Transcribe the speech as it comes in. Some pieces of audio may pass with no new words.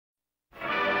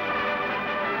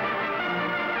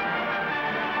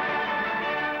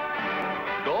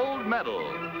Medal,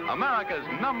 America's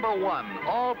 #1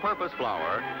 all-purpose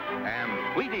flour, and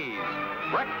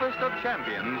Wheaties, Breakfast of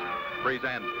Champions,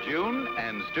 present June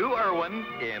and Stu Erwin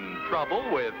in Trouble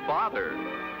with Father.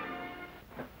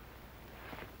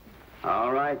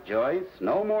 All right, Joyce,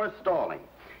 no more stalling.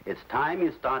 It's time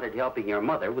you started helping your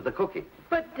mother with the cooking.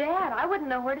 But, Dad, I wouldn't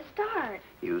know where to start.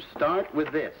 You start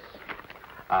with this,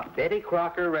 a Betty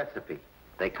Crocker recipe.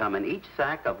 They come in each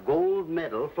sack of gold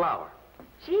medal flour.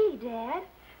 Gee, Dad,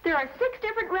 there are 6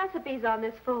 different recipes on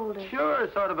this folder. Sure,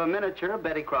 sort of a miniature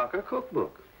Betty Crocker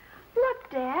cookbook. Look,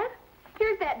 Dad,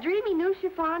 here's that dreamy new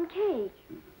chiffon cake,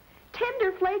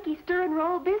 tender, flaky stir and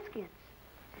roll biscuits,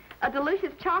 a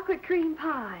delicious chocolate cream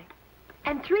pie,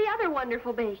 and 3 other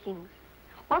wonderful bakings.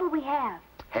 What'll we have?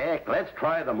 Heck, let's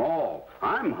try them all.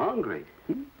 I'm hungry.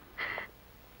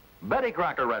 Betty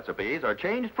Crocker recipes are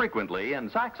changed frequently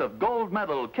in sacks of gold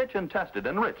medal kitchen-tested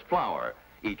enriched flour.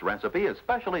 Each recipe is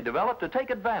specially developed to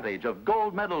take advantage of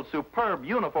gold medal's superb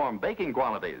uniform baking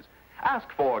qualities.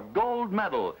 Ask for gold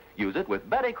medal. Use it with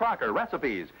Betty Crocker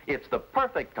recipes. It's the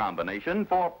perfect combination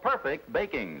for perfect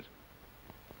bakings.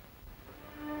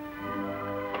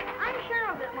 I'm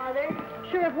sure of it, Mother.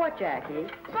 Sure of what, Jackie?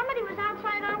 Somebody was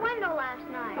outside our window last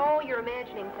night. Oh, you're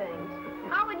imagining things.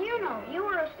 How would you know? You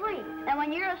were asleep. And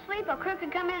when you're asleep, a crook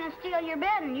could come in and steal your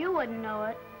bed, and you wouldn't know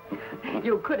it.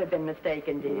 You could have been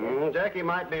mistaken, dear. Jackie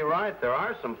might be right. There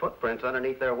are some footprints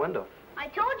underneath their window. I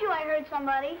told you I heard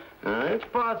somebody. It's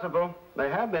possible. There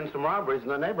have been some robberies in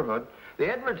the neighborhood. The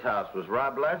Edwards house was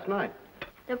robbed last night.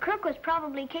 The crook was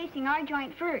probably casing our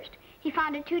joint first. He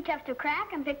found it too tough to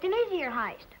crack and picked an easier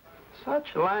heist.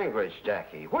 Such language,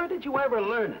 Jackie. Where did you ever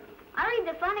learn it? I read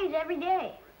the funnies every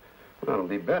day. Well, it'll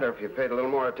be better if you paid a little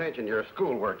more attention to your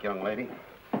schoolwork, young lady.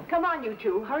 Come on, you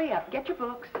two. Hurry up. Get your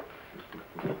books.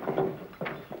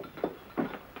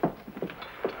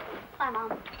 Bye,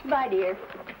 Mom. Bye, dear.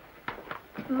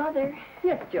 Mother.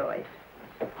 Yes, Joyce.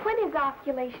 When is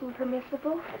ovulation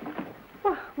permissible?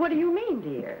 Well, what do you mean,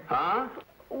 dear? Huh?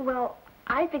 Well,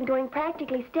 I've been going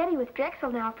practically steady with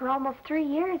Drexel now for almost 3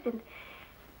 years, and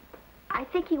I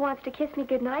think he wants to kiss me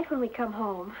goodnight when we come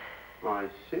home. I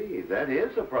see. That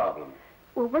is a problem.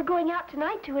 Well, we're going out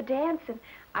tonight to a dance, and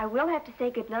I will have to say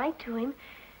goodnight to him.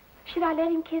 Should I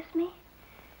let him kiss me?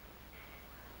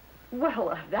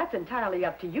 Well, that's entirely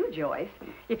up to you, Joyce.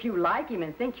 If you like him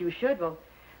and think you should, well,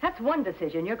 that's one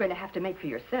decision you're going to have to make for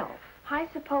yourself. I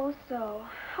suppose so.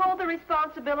 All the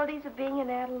responsibilities of being an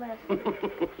adolescent.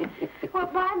 Well,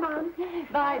 bye, Mom.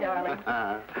 Bye, darling.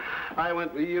 I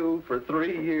went with you for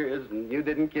 3 years, and you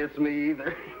didn't kiss me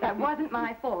either. That wasn't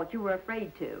my fault. You were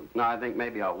afraid to. No, I think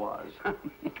maybe I was.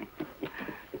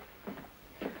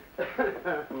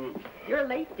 You're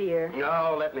late, dear.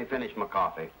 No, let me finish my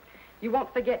coffee. You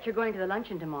won't forget you're going to the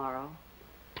luncheon tomorrow.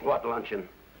 What luncheon?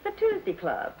 The Tuesday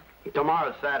Club.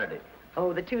 Tomorrow's Saturday.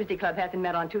 Oh, the Tuesday Club hasn't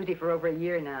met on Tuesday for over a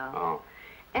year now. Oh.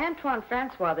 Antoine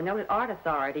Francois, the noted art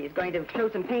authority, is going to show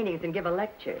some paintings and give a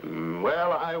lecture.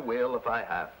 Well, I will if I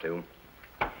have to.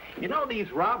 You know,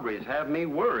 these robberies have me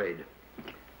worried.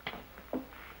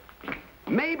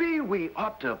 Maybe we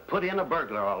ought to put in a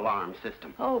burglar alarm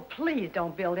system. Oh, please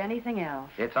don't build anything else.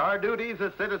 It's our duties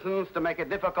as citizens to make it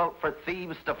difficult for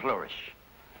thieves to flourish.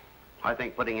 I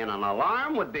think putting in an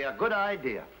alarm would be a good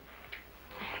idea.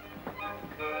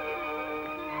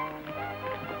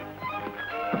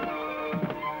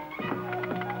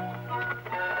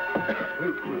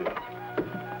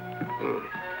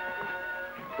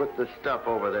 Put the stuff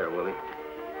over there, Willie.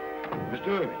 Mr.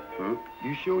 Erwin,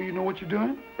 you sure you know what you're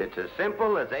doing? It's as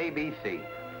simple as ABC.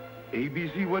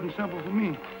 ABC wasn't simple for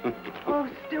me. Oh,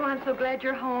 Stu, I'm so glad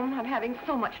you're home. I'm having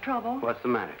so much trouble. What's the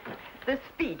matter? This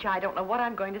speech, I don't know what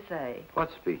I'm going to say.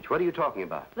 What speech? What are you talking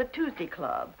about? The Tuesday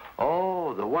Club.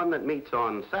 Oh, the one that meets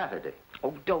on Saturday.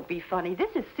 Oh, don't be funny.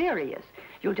 This is serious.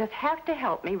 You'll just have to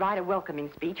help me write a welcoming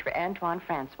speech for Antoine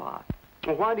Francois.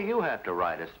 Well, why do you have to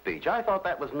write a speech? I thought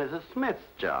that was Mrs. Smith's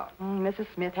job. Mrs.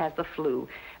 Smith has the flu.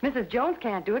 Mrs. Jones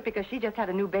can't do it because she just had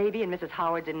a new baby and Mrs.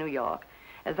 Howard's in New York.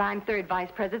 As I'm third vice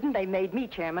president, they made me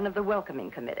chairman of the welcoming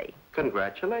committee.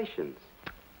 Congratulations.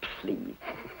 Please.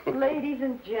 Ladies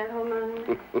and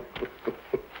gentlemen.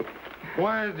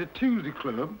 Why is the Tuesday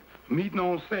Club meeting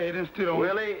on Saturday instead of...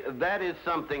 Willie, that is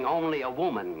something only a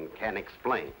woman can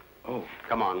explain. Oh.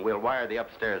 Come on, we'll wire the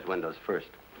upstairs windows first.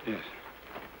 Yes.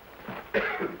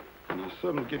 Now,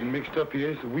 something's getting mixed up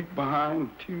here. It's a week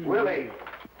behind Tuesday. Willie.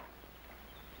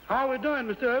 How are we doing,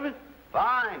 Mr. Erwin?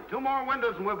 Fine. 2 more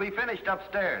windows and we'll be finished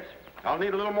upstairs. I'll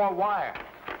need a little more wire.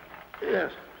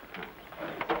 Yes.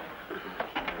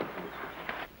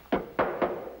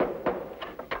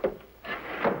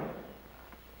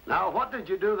 Now, what did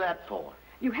you do that for?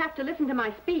 You have to listen to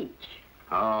my speech.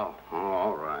 Oh,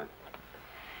 all right.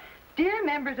 Dear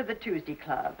members of the Tuesday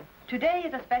Club, today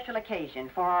is a special occasion,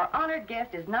 for our honored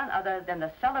guest is none other than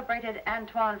the celebrated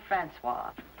Antoine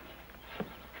Francois.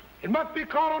 It must be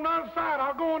caught on the other side.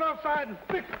 I'll go on the other side and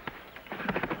fix it.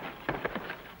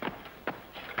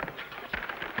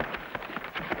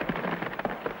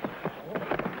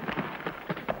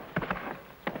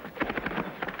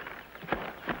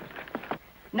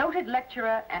 Noted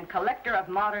lecturer and collector of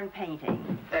modern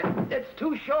painting. It's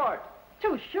too short.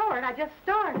 Too short, I just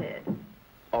started.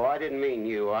 Oh, I didn't mean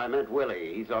you. I meant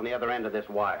Willie. He's on the other end of this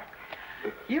wire.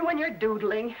 You and your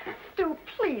doodling. Stu,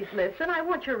 please listen. I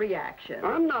want your reaction.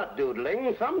 I'm not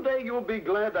doodling. Someday you'll be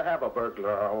glad to have a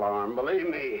burglar alarm, believe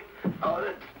me. Oh,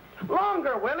 it's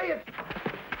longer, Willie. It's...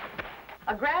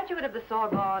 A graduate of the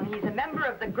Sorbonne, he's a member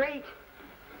of the great...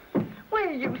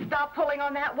 Will you stop pulling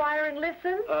on that wire and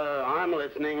listen? I'm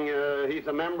listening. He's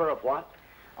a member of what?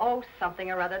 Oh, something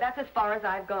or other. That's as far as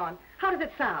I've gone. How does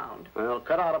it sound? Well,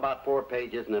 cut out about 4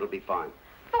 pages and it'll be fine.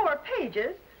 4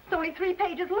 pages? It's only 3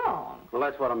 pages long. Well,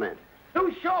 that's what I meant.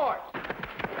 Too short.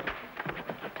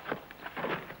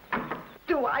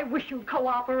 Do I wish you'd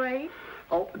cooperate?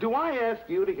 Oh, do I ask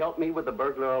you to help me with the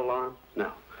burglar alarm?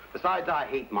 No. Besides, I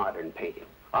hate modern painting.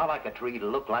 I like a tree to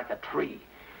look like a tree.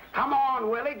 Come on,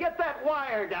 Willie, get that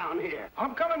wire down here.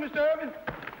 I'm coming, Mr. Erwin.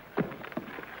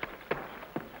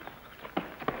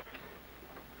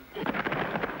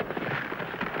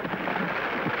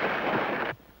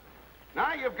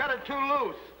 Now you've got it too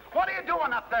loose. What are you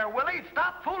doing up there, Willie?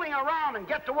 Stop fooling around and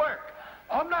get to work.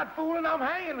 I'm not fooling. I'm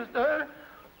hanging, Mr. Erwin.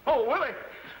 Oh, Willie.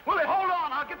 Willie, hold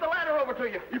on. I'll get the ladder over to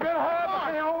you. You better hurry up.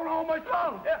 I can't hold on much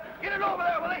longer. Yeah, get it over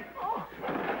there, Willie. Oh.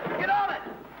 Get on it.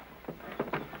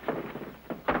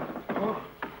 Oh.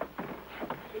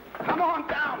 Come on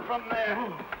down from there.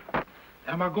 Oh.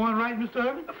 Am I going right, Mr.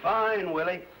 Erwin? Fine,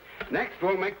 Willie. Next,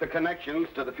 we'll make the connections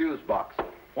to the fuse box.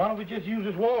 Why don't we just use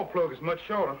this wall plug? It's much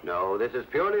shorter. No, this is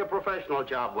purely a professional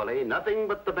job, Willie. Nothing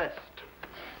but the best.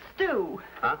 Stu.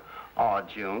 Huh? Oh,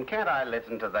 June, can't I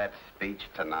listen to that speech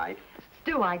tonight?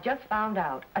 Stu, I just found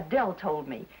out. Adele told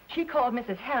me. She called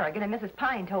Mrs. Harrigan and Mrs.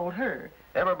 Pine told her.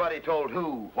 Everybody told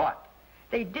who what?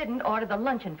 They didn't order the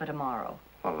luncheon for tomorrow.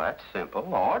 Well, that's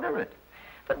simple. Order it.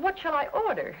 But what shall I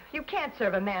order? You can't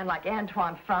serve a man like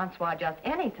Antoine Francois just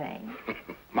anything.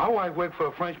 My wife worked for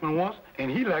a Frenchman once,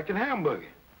 and he liked a hamburger.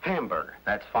 Hamburger.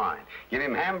 That's fine. Give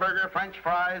him hamburger, French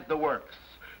fries, the works.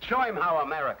 Show him how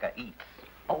America eats.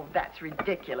 Oh, that's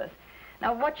ridiculous.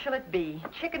 Now, what shall it be?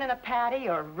 Chicken in a patty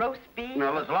or roast beef?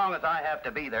 Well, as long as I have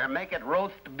to be there, make it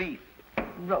roast beef.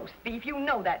 Roast beef? You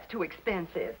know that's too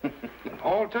expensive.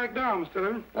 All tacked down, Mr.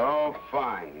 Erwin. Oh,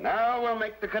 fine. Now we'll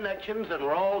make the connections and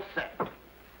we're all set.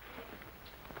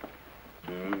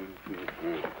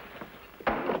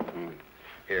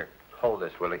 Here, hold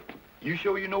this, Willie. You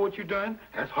sure you know what you're doing?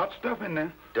 There's hot stuff in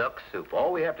there. Duck soup.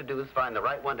 All we have to do is find the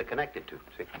right one to connect it to.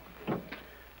 See?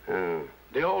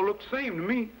 They all look the same to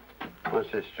me.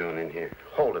 What's this doing in here?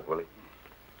 Hold it, Willie.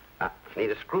 I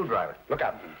need a screwdriver. Look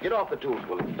out. Get off the tools,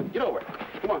 Willie. Get over.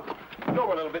 Come on. Get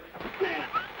over a little bit.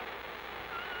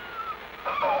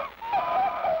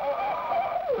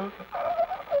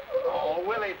 Oh,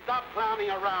 Willie, stop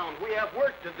clowning around. We have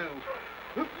work to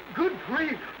do. Good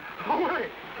grief. Oh, Willie.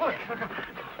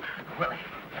 Willie.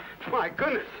 My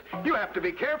goodness. You have to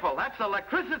be careful. That's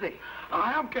electricity.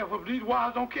 I am careful, but these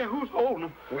wires don't care who's holding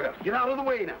them. Well, get out of the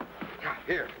way now.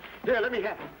 Here. Here, let me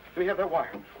have it. Let me have that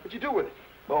wire. What'd you do with it?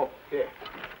 Oh, here.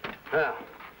 Well,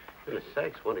 goodness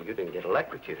sakes, wonder you didn't get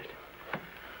electrocuted.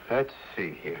 Let's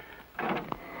see here.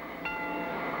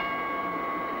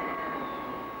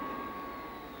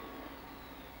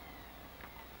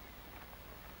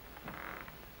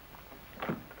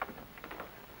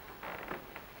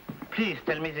 Please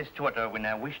tell Mrs. Stuart Erwin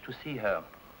I wish to see her.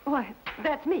 Why,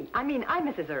 that's me. I'm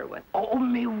Mrs. Erwin. Oh,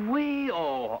 mais oui.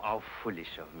 Oh, how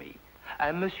foolish of me.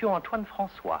 I'm Monsieur Antoine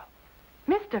Francois.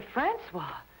 Mr.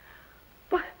 Francois?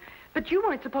 But you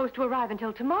weren't supposed to arrive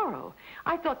until tomorrow.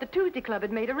 I thought the Tuesday Club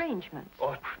had made arrangements.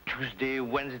 Oh, Tuesday,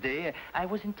 Wednesday, I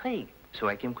was intrigued, so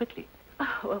I came quickly.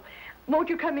 Oh, well, won't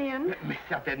you come in? Mais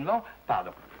certainement.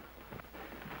 Pardon.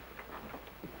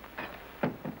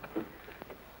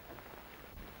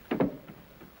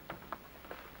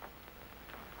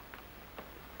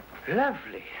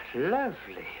 Lovely,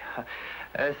 lovely.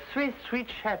 A sweet, sweet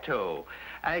chateau.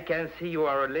 I can see you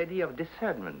are a lady of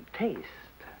discernment, taste.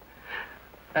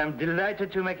 I'm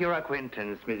delighted to make your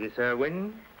acquaintance, Mrs.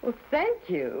 Erwin. Well, thank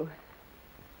you.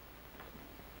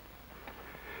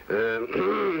 For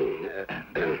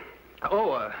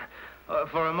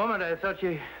a moment I thought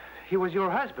he was your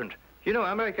husband. You know,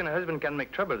 American husband can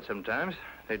make trouble sometimes.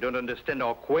 They don't understand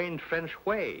our quaint French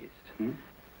ways.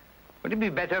 Would it be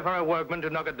better for a workman to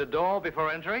knock at the door before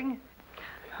entering?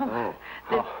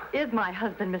 This is my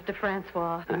husband, Mr.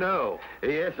 Francois. No.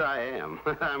 Yes, I am.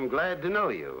 I'm glad to know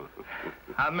you.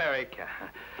 America.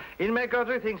 In my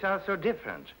country, things are so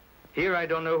different. Here, I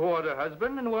don't know who are the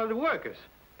husband and who are the workers.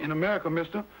 In America,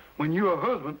 mister, when you're a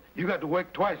husband, you got to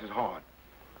work twice as hard.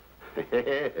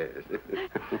 Yes.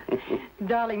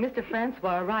 Darling, Mr.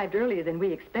 Francois arrived earlier than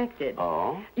we expected.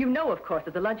 Oh? You know, of course,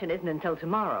 that the luncheon isn't until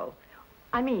tomorrow.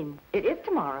 I mean, it is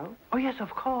tomorrow. Oh, yes, of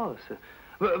course.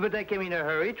 But I came in a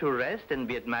hurry to rest and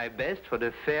be at my best for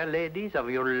the fair ladies of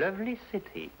your lovely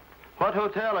city. What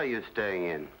hotel are you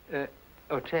staying in?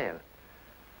 Hotel?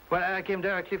 Well, I came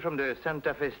directly from the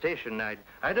Santa Fe station.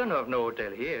 I don't know of no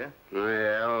hotel here.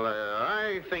 Well,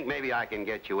 I think maybe I can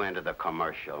get you into the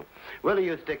commercial. Willie,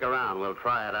 you stick around. We'll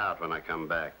try it out when I come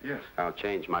back. Yes. I'll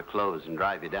change my clothes and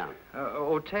drive you down.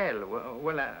 Hotel?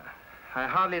 Well, I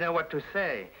hardly know what to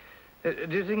say. Do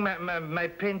you think my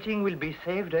painting will be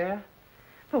safe there?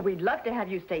 Well, we'd love to have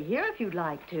you stay here if you'd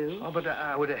like to. Oh, but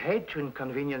I would hate to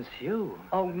inconvenience you.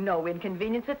 Oh, no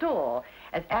inconvenience at all.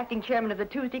 As acting chairman of the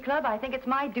Tuesday Club, I think it's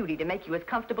my duty to make you as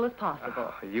comfortable as possible.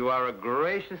 Oh, you are a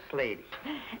gracious lady.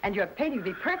 And your painting will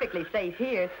be perfectly safe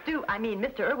here.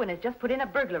 Mr. Erwin has just put in a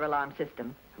burglar alarm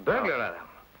system. Burglar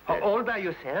alarm? All by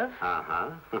yourself?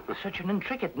 Uh-huh. Such an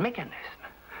intricate mechanism.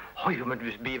 Oh, you must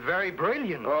be very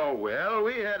brilliant. Oh, well,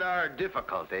 we had our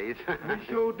difficulties. We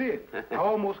sure did. I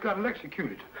almost got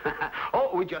electrocuted.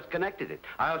 Oh, we just connected it.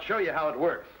 I'll show you how it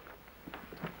works.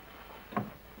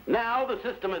 Now the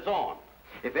system is on.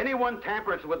 If anyone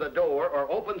tampers with a door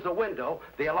or opens a window,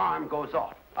 the alarm goes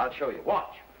off. I'll show you.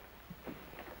 Watch.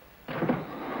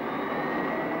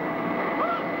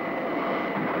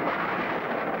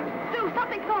 Stu,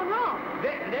 something's gone wrong.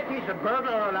 That is a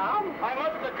burglar alarm? I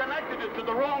must have connected it to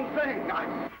the wrong thing.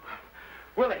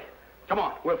 Willie, come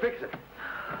on. We'll fix it.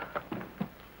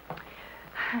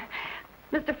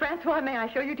 Mr. Francois, may I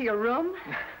show you to your room?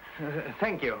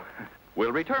 Thank you.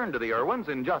 We'll return to the Erwins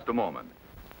in just a moment.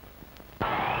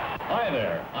 Hi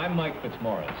there, I'm Mike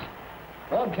Fitzmaurice.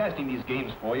 Broadcasting these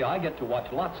games for you, I get to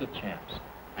watch lots of champs.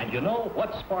 And you know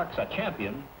what sparks a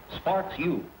champion sparks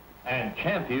you. And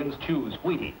champions choose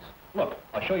Wheaties. Look,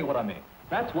 I'll show you what I mean.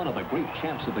 That's one of the great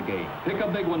champs of the game. Pick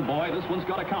a big one, boy. This one's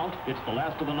got to count. It's the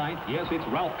last of the ninth. Yes, it's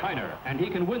Ralph Kiner. And he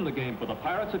can win the game for the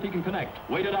Pirates if he can connect.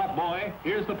 Wait it out, boy.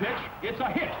 Here's the pitch. It's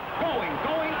a hit. Going. It's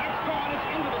gone. It's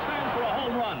into the stands for a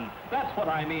home run. That's what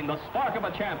I mean, the spark of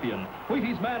a champion.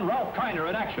 Wheaties man Ralph Kiner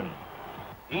in action.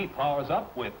 He powers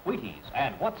up with Wheaties.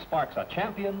 And what sparks a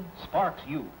champion sparks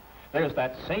you. There's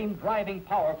that same driving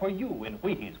power for you in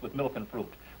Wheaties with milk and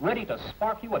fruit. Ready to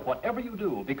spark you at whatever you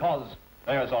do because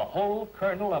there's a whole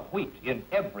kernel of wheat in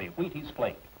every Wheaties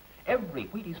flake. Every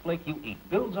Wheaties flake you eat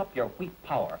builds up your wheat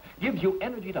power, gives you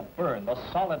energy to burn the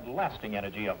solid, lasting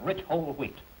energy of rich whole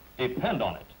wheat. Depend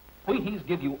on it. Wheaties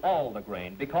give you all the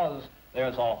grain because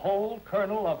there's a whole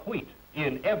kernel of wheat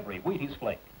in every Wheaties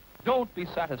flake. Don't be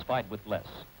satisfied with less.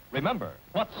 Remember,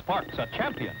 what sparks a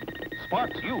champion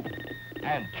sparks you.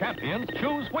 And champions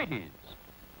choose Wheaties.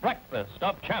 Breakfast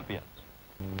of champions.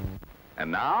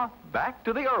 And now, back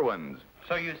to the Erwins.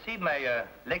 So you see, my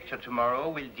lecture tomorrow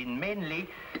will deal mainly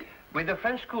with the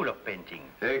French school of painting.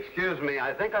 Excuse me,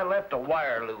 I think I left a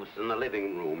wire loose in the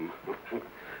living room.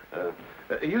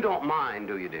 You don't mind,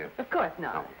 do you, dear? Of course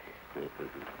not.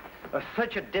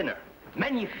 Such a dinner.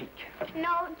 Magnifique.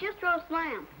 No, just roast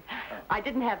lamb. I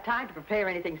didn't have time to prepare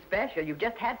anything special. You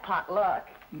just had potluck.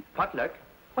 Potluck?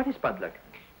 What is potluck?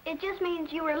 It just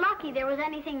means you were lucky there was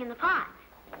anything in the pot.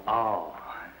 Oh.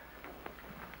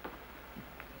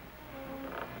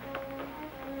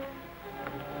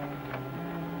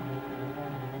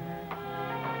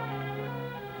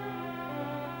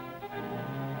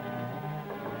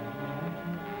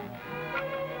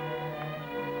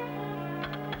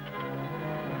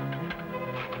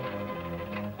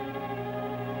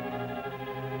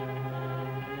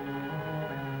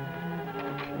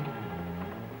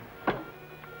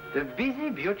 The busy,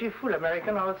 beautiful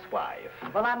American housewife.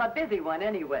 Well, I'm a busy one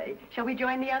anyway. Shall we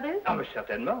join the others? Oh,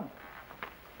 certainement.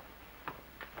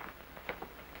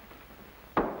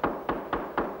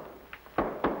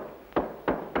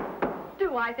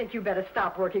 Stu, I think you better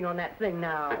stop working on that thing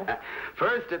now.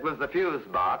 First it was the fuse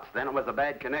box, then it was a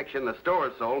bad connection the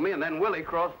store sold me, and then Willie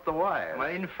crossed the wire. Well,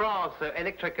 in France,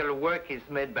 electrical work is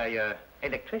made by an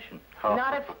electrician. Oh.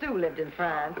 Not if Stu lived in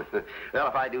France. Well,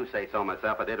 if I do say so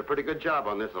myself, I did a pretty good job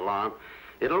on this alarm.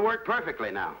 It'll work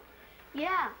perfectly now.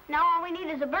 Yeah, now all we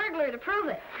need is a burglar to prove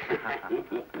it.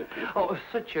 Oh,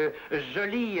 such a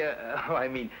jolie,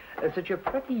 such a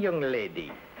pretty young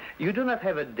lady. You do not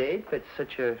have a date but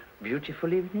such a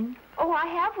beautiful evening? Oh, I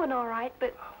have one all right,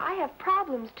 but I have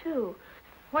problems, too.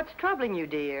 What's troubling you,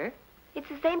 dear? It's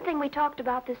the same thing we talked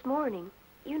about this morning.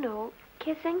 You know,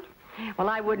 kissing. Well,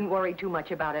 I wouldn't worry too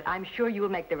much about it. I'm sure you will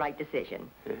make the right decision.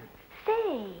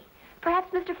 Say,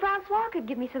 perhaps Mr. Francois could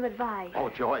give me some advice. Oh,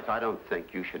 Joyce, I don't think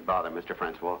you should bother Mr.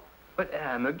 Francois. But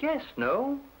I'm a guest,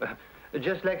 no?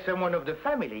 Just like someone of the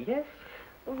family, yes?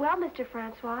 Well, Mr.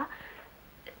 Francois,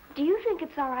 do you think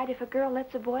it's all right if a girl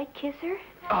lets a boy kiss her?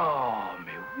 Oh,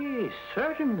 mais oui,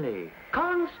 certainly.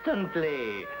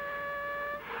 Constantly.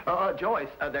 Joyce,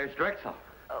 there's Drexel.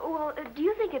 Well, do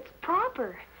you think it's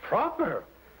proper? Proper?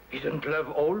 Isn't love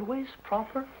always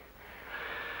proper?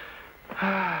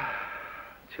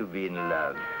 To be in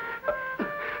love.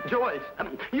 Joyce,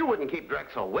 you wouldn't keep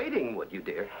Drexel waiting, would you,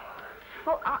 dear?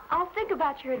 Well, I'll think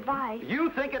about your advice. You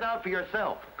think it out for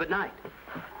yourself. Good night.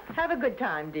 Have a good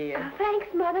time, dear. Thanks,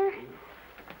 Mother.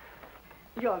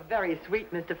 You're very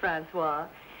sweet, Mr. Francois.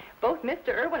 Both Mr.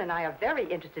 Erwin and I are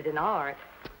very interested in art.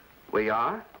 We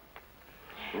are?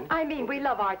 I mean, we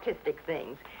love artistic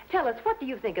things. Tell us, what do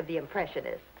you think of the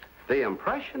Impressionists? The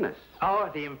Impressionists? Oh,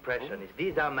 the Impressionists.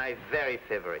 These are my very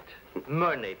favorite.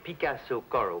 Monet, Picasso,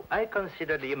 Corot. I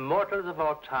consider the immortals of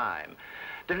our time.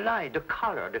 The light, the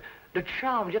color, the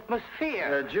charm, the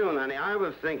atmosphere. June, honey, I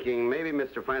was thinking maybe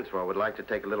Mr. Francois would like to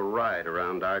take a little ride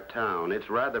around our town. It's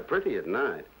rather pretty at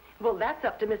night. Well, that's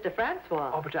up to Mr.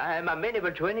 Francois. Oh, but I am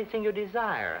amenable to anything you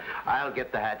desire. I'll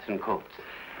get the hats and coats.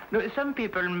 No, some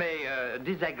people may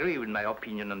disagree with my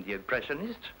opinion on the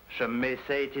Impressionists. Some may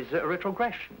say it is a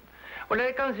retrogression. Well,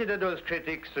 I consider those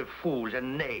critics fools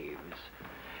and knaves.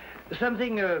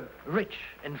 Something rich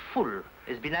and full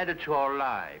has been added to our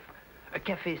life. A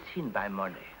cafe scene by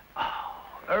Monet. Oh,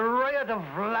 a riot of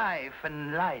life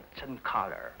and light and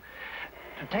color.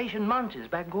 Plantation mountains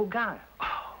by Gauguin.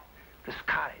 Oh, the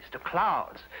skies, the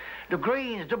clouds, the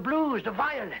greens, the blues, the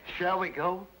violets. Shall we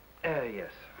go?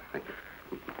 Yes. Thank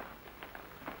you.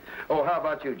 Oh, how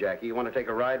about you, Jackie? You want to take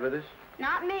a ride with us?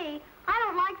 Not me. I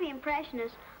don't like the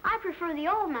Impressionists. I prefer the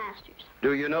old masters.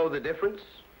 Do you know the difference?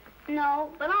 No,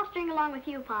 but I'll string along with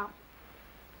you, Pop.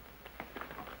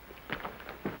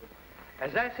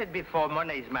 As I said before,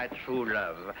 Monet is my true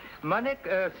love. Monet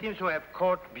seems to have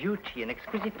caught beauty and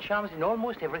exquisite charms in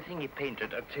almost everything he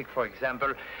painted. Take, for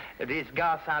example, this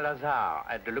Gare Saint-Lazare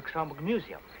at the Luxembourg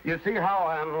Museum. You see how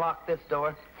I unlock this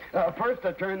door? First,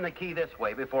 I turn the key this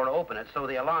way before I open it so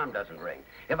the alarm doesn't ring.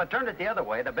 If I turned it the other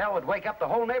way, the bell would wake up the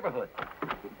whole neighborhood.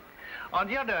 On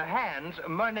the other hand,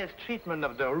 Monet's treatment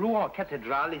of the Rouen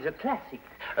Cathedral is a classic,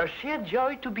 a sheer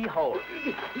joy to behold.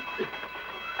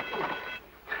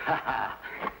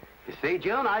 You see,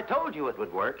 June, I told you it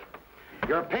would work.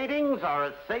 Your paintings are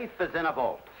as safe as in a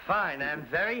vault. Fine, I'm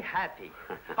very happy.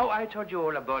 Oh, I told you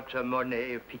all about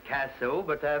Monet, Picasso,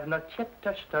 but I have not yet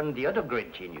touched on the other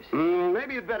great geniuses.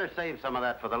 Maybe you'd better save some of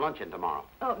that for the luncheon tomorrow.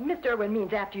 Oh, Mr. Erwin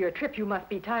means after your trip you must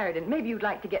be tired, and maybe you'd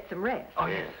like to get some rest. Oh,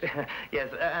 yes.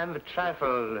 Yes, I'm a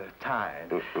trifle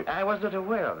tired. I was not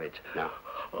aware of it. No.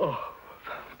 Oh,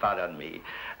 pardon me.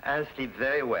 I'll sleep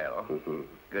very well.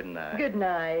 Good night. Good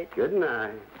night. Good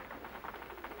night.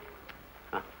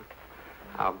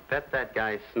 I'll bet that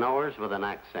guy snores with an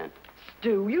accent.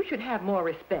 Stu, you should have more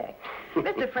respect.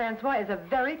 Mr. Francois is a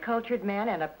very cultured man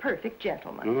and a perfect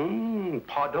gentleman.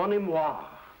 Pardonnez-moi.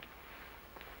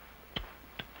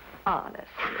 Honest.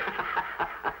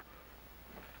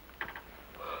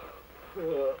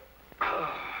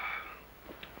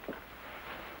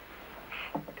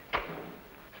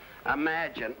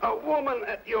 Imagine a woman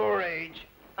at your age.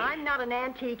 I'm not an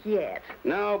antique yet.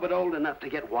 No, but old enough to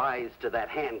get wise to that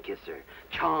hand kisser.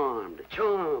 Charmed,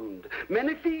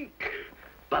 magnifique.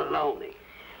 Baloney.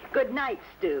 Good night,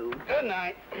 Stu. Good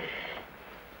night.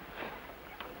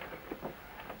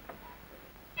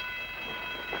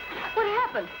 What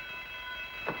happened?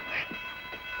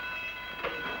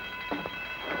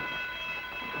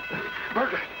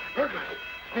 Burglar.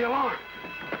 The alarm.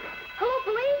 Hello,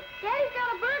 police? Daddy's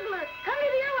got a burglar. Come to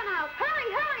the Erwin house. Hurry!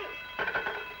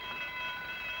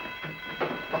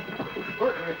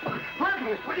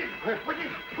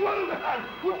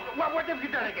 What have you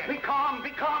done again? Be calm,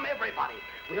 everybody.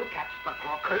 We'll catch the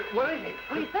crook. What is it?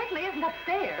 Well, he certainly isn't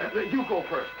upstairs. You go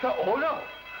first. Oh, no.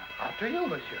 After you,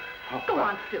 monsieur. Go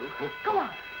on, Stu. Go on.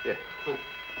 Yes.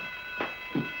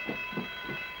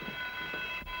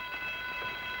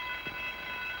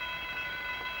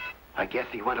 I guess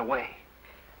he went away.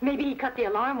 Maybe he cut the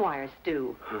alarm wires,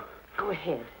 Stu. Go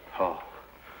ahead. Oh,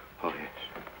 yes.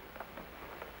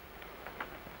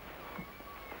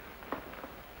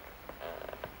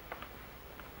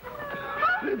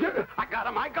 I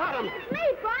got him. It's me,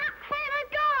 Pop. Hey, let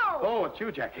go. Oh, it's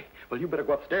you, Jackie. Well, you better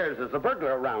go upstairs. There's a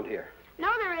burglar around here. No,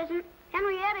 there isn't.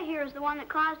 Henrietta here is the one that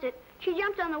caused it. She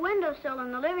jumped on the windowsill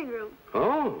in the living room.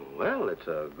 Oh, well, it's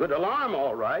a good alarm,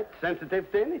 all right.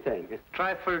 Sensitive to anything.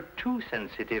 Trifle too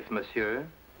sensitive, monsieur.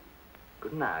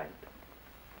 Good night.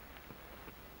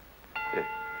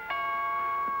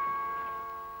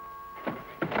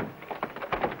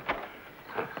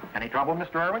 Any trouble,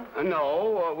 Mr. Erwin?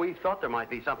 No, we thought there might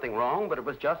be something wrong, but it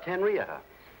was just Henrietta.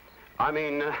 I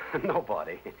mean,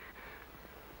 nobody.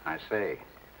 I see.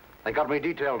 They got me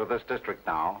detailed to this district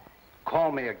now.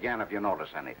 Call me again if you notice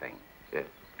anything. Yes.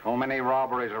 Too many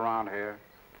robberies around here.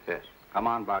 Yes. Come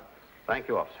on, Buck. Thank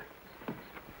you, officer.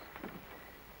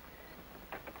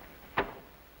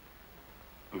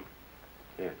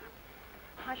 Yeah.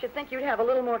 I should think you'd have a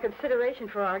little more consideration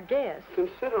for our guests.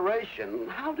 Consideration?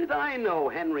 How did I know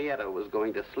Henrietta was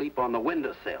going to sleep on the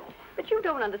windowsill? But you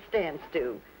don't understand,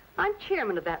 Stu. I'm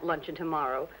chairman of that luncheon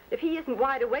tomorrow. If he isn't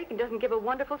wide awake and doesn't give a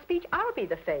wonderful speech, I'll be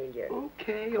the failure.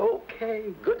 Okay, okay.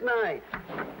 Good night.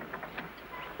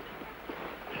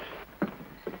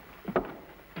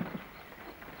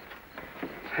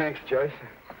 Thanks, Joyce.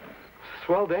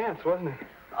 Swell dance, wasn't it?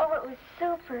 Oh, it was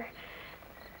super.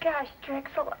 Gosh,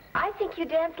 Drexel, I think you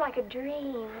danced like a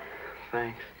dream.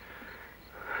 Thanks.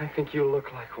 I think you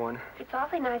look like one. It's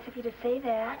awfully nice of you to say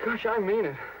that. Gosh, I mean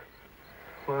it.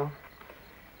 Well,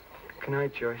 good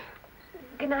night, Joyce.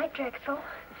 Good night, Drexel.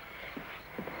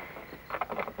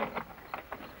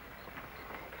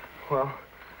 Well,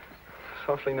 it's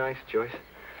awfully nice, Joyce.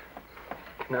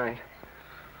 Good night.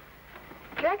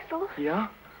 Drexel, Yeah?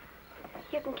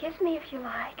 you can kiss me if you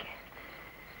like.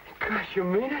 Gosh, you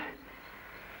mean it?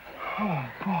 Oh,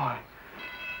 boy.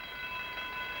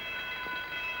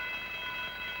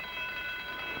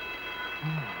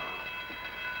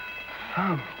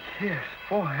 Some kiss.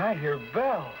 Boy, I hear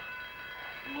bells.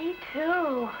 Me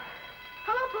too.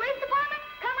 Hello, police department?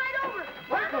 Come right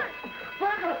over.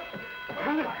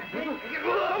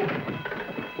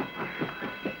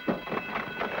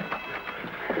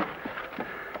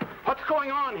 What's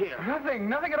going on here?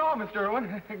 Nothing at all, Mr.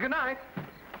 Erwin. Good night.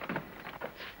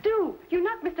 Stu, you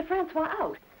knocked Mr. Francois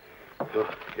out.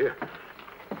 Here.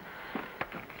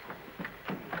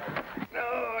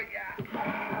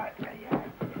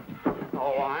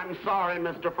 Oh, I'm sorry,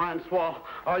 Mr. Francois.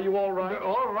 Are you all right?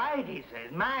 All right, he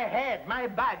says. My head, my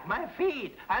back, my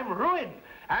feet. I'm ruined.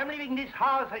 I'm leaving this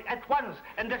house at once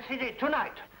and the city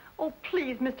tonight. Oh,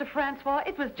 please, Mr. Francois,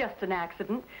 it was just an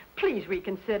accident. Please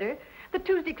reconsider. The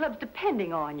Tuesday Club's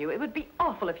depending on you. It would be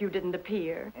awful if you didn't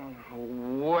appear.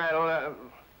 Well,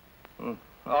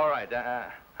 all right.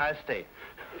 I'll stay.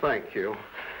 Thank you.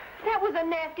 That was a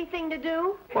nasty thing to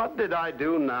do. What did I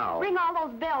do now? Ring all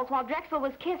those bells while Drexel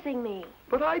was kissing me.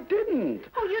 But I didn't.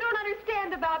 Oh, you don't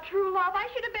understand about true love. I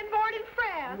should have been born in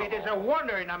France. It is a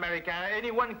wonder in America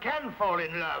anyone can fall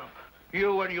in love.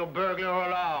 You and your burglar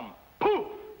alarm. Pooh!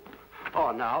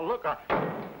 Oh, now, look,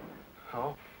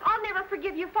 I'll never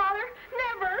forgive you, Father.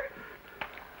 Never.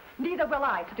 Neither will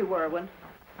I, Stu Erwin.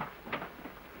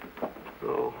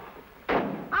 Oh,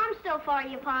 I'm still for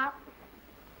you, Pop.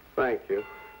 thank you.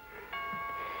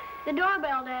 The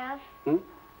doorbell, Dad. Hmm?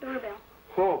 Doorbell.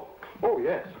 Oh,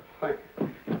 yes. Thank you.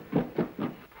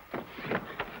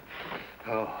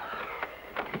 Oh.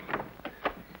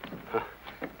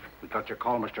 We got your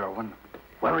call, Mr. Erwin.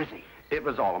 Where is he? It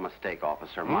was all a mistake,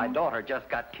 officer. My daughter just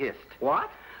got kissed. What?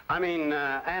 I mean,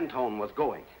 Antone was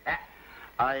going.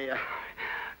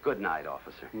 Good night,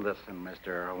 officer. Listen, Mr.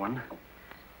 Erwin.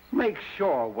 Make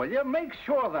sure, will you? Make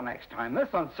sure the next time. This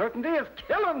uncertainty is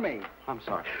killing me. I'm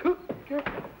sorry.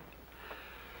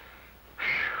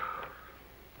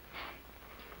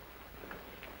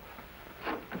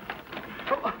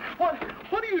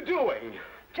 What are you doing?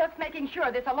 Just making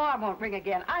sure this alarm won't ring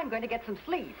again. I'm going to get some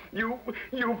sleep.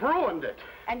 You've ruined it.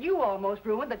 And you almost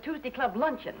ruined the Tuesday Club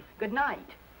luncheon. Good night.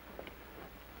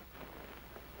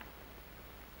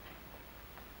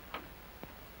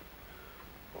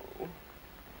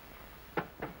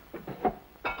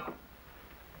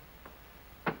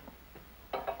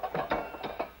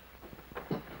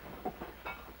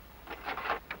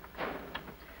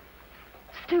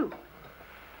 Stu.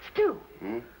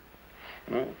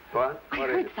 What? I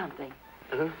heard something.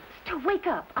 Huh? Stu, wake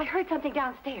up. I heard something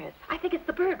downstairs. I think it's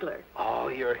the burglar. Oh,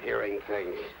 you're hearing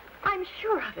things. I'm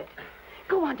sure of it.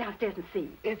 Go on downstairs and see.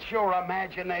 It's your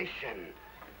imagination.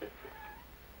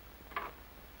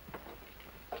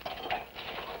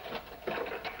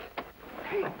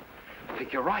 Hey, I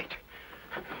think you're right.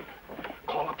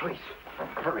 Call the police.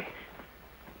 Hurry.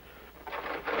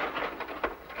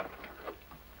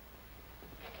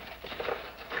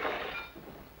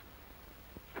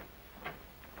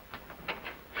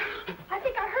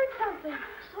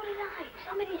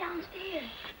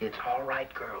 All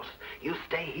right, girls. You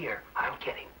stay here. I'll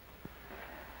get him.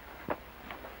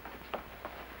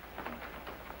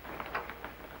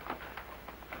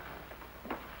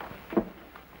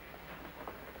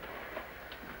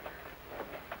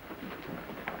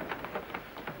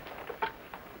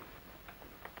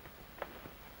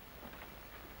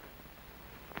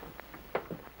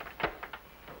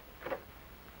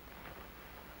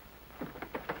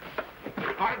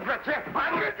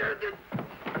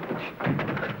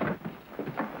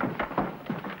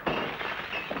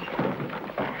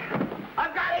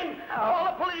 I've got him! Call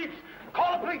the police!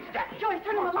 Call the police, Jack! Joyce,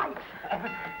 turn on the lights!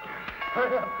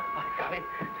 Hurry up. I got him.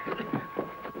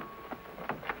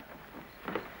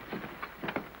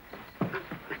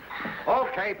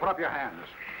 Okay, put up your hands.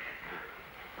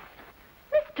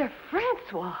 Mr.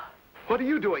 Francois! What are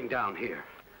you doing down here?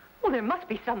 Well, there must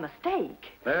be some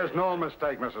mistake. There's no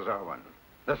mistake, Mrs. Erwin.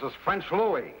 This is French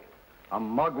Louis, a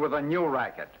mug with a new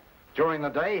racket. During the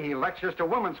day, he lectures to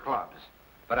women's clubs.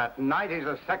 But at night, he's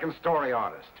a second-story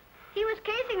artist. He was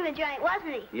casing the joint,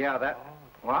 wasn't he? Yeah, that...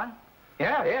 What?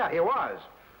 Yeah, he was.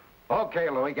 Okay,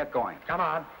 Louis, get going. Come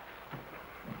on.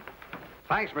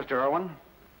 Thanks, Mr. Erwin.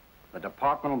 The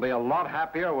department will be a lot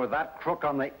happier with that crook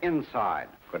on the inside.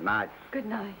 Good night. Good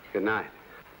night. Good night.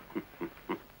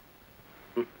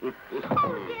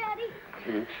 Oh, Daddy.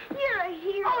 You're a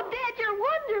hero. Oh, Dad, you're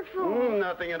wonderful.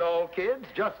 Nothing at all, kids.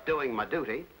 Just doing my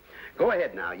duty. Go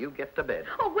ahead now. You get to bed.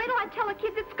 Oh, wait till I tell the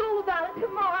kids at school about it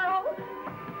tomorrow.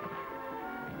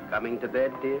 Coming to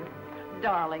bed, dear?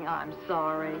 Darling, I'm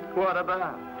sorry. What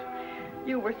about?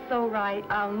 You were so right.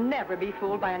 I'll never be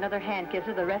fooled by another hand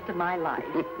kisser the rest of my life.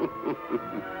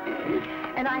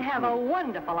 And I have a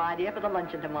wonderful idea for the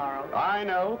luncheon tomorrow. I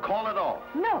know. Call it off.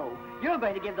 No, you're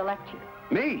going to give the lecture.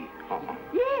 Me?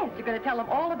 Yes, you're going to tell them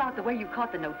all about the way you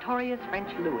caught the notorious French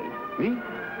Louis. Me?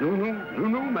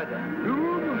 No, madame. No.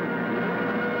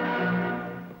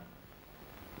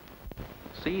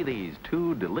 See these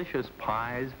two delicious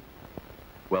pies?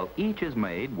 Well, each is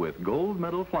made with gold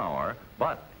medal flour,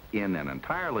 but in an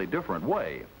entirely different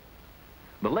way.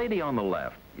 The lady on the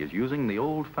left is using the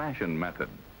old-fashioned method.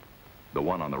 The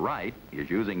one on the right is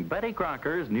using Betty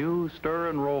Crocker's new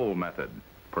stir-and-roll method,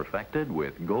 perfected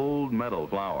with gold medal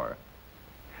flour.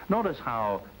 Notice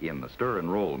how, in the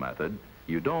stir-and-roll method,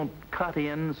 you don't cut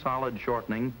in solid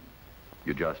shortening.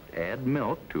 You just add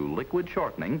milk to liquid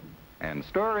shortening and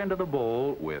stir into the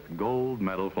bowl with gold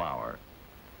medal flour.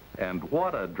 And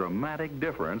what a dramatic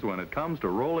difference when it comes to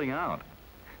rolling out.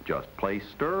 Just place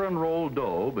stir-and-roll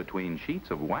dough between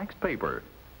sheets of wax paper.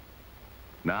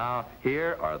 Now,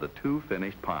 here are the two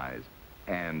finished pies.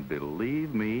 And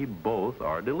believe me, both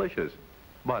are delicious.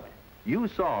 But you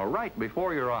saw right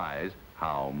before your eyes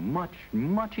how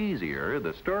much easier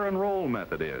the stir-and-roll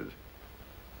method is.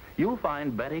 You'll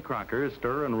find Betty Crocker's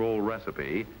stir-and-roll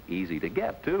recipe easy to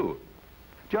get, too.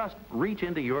 Just reach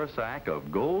into your sack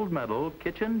of gold medal,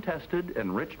 kitchen-tested,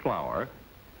 enriched flour,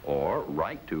 or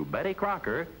write to Betty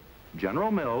Crocker,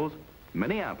 General Mills,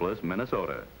 Minneapolis,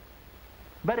 Minnesota.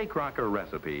 Betty Crocker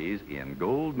recipes in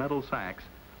gold medal sacks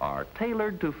are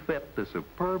tailored to fit the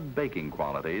superb baking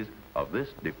qualities of this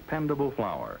dependable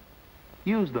flour.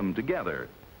 Use them together.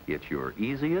 It's your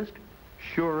easiest,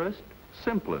 surest,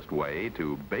 simplest way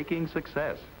to baking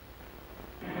success.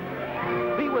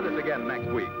 Be with us again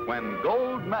next week when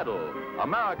Gold Medal,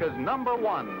 America's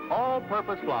 #1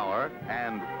 all-purpose flour,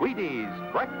 and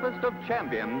Wheaties Breakfast of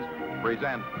Champions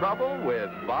present Trouble with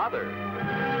Father.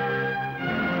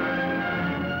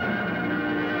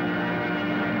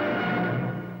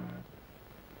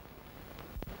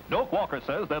 Doak Walker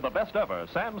says they're the best ever.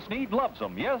 Sam Snead loves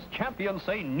them. Yes, champions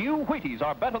say new Wheaties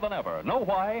are better than ever. Know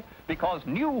why? Because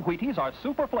new Wheaties are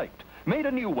super flaked. Made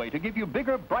a new way to give you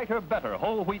bigger, brighter, better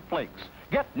whole wheat flakes.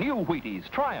 Get new Wheaties.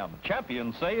 Try them.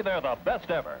 Champions say they're the best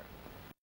ever.